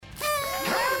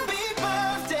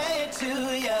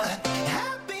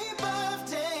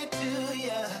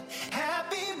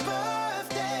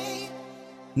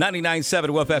99.7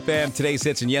 Wolf FM, today's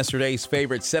hits and yesterday's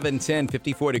favorites. 7:10,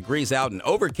 54 degrees out and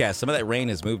overcast. Some of that rain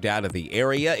has moved out of the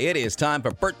area. It is time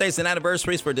for birthdays and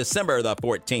anniversaries for December the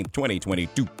 14th,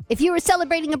 2022. If you were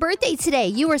celebrating a birthday today,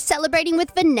 you were celebrating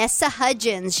with Vanessa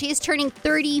Hudgens. She is turning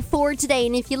 34 today,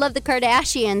 and if you love the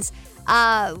Kardashians,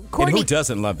 Courtney, and who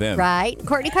doesn't love them? Right.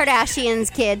 Kourtney Kardashian's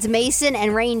kids, Mason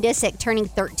and Rain Disick, turning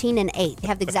 13 and 8. They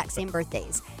have the exact same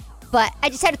birthdays. But I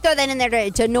just had to throw that in there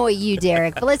to annoy you,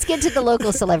 Derek. But let's get to the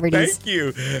local celebrities. Thank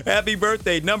you. Happy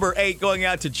birthday, number 8, going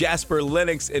out to Jasper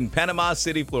Lennox in Panama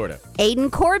City, Florida. Aiden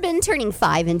Corbin turning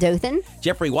 5 in Dothan.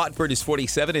 Jeffrey Watford is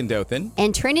 47 in Dothan.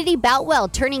 And Trinity Boutwell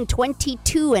turning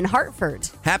 22 in Hartford.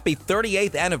 Happy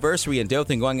 38th anniversary in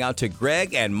Dothan, going out to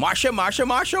Greg and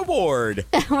Marsha Ward.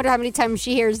 I wonder how many times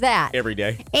she hears that. Every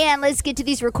day. And let's get to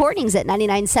these recordings at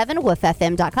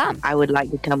 997woofm.com. I would like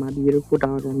to tell my beautiful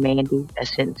daughter, Mandy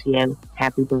Asensio,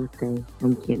 happy birthday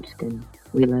from Kinston.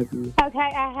 We love you. Okay,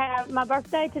 I have my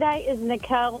birthday today is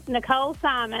Nicole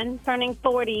Simon, turning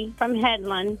 40 from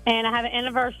Headland. And I have an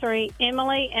anniversary,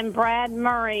 Emily and Brad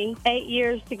Murray, 8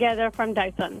 years together from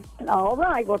Dothan. All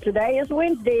right. Well, today is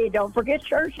Wednesday. Don't forget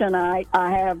church tonight.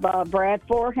 I have Brad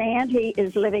Forehand. He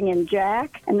is living in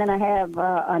Jack. And then I have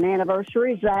an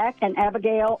anniversary, Zach and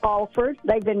Abigail Alford.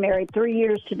 They've been married 3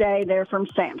 years today. They're from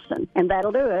Sampson. And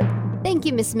that'll do it. Thank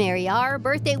you, Miss Mary. Our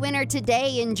birthday winner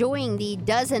today enjoying the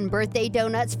dozen birthday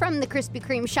donuts from the Krispy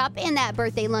Kreme shop and that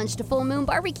birthday lunch to Full Moon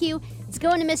Barbecue. It's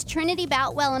going to Miss Trinity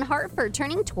Boutwell in Hartford,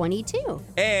 turning 22.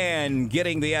 And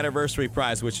getting the anniversary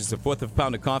prize, which is a fourth of a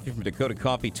pound of coffee from Dakota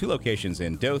Coffee, 2 locations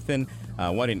in Dothan,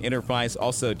 1 in Enterprise,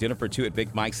 also dinner for 2 at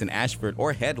Big Mike's in Ashford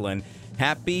or Headland.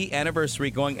 Happy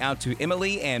anniversary going out to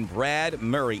Emily and Brad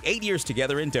Murray, 8 years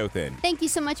together in Dothan. Thank you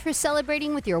so much for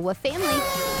celebrating with your Woof family.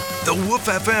 The Woof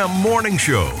FM Morning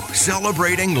Show,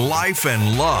 celebrating life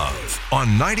and love on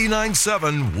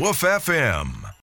 99.7 Woof FM.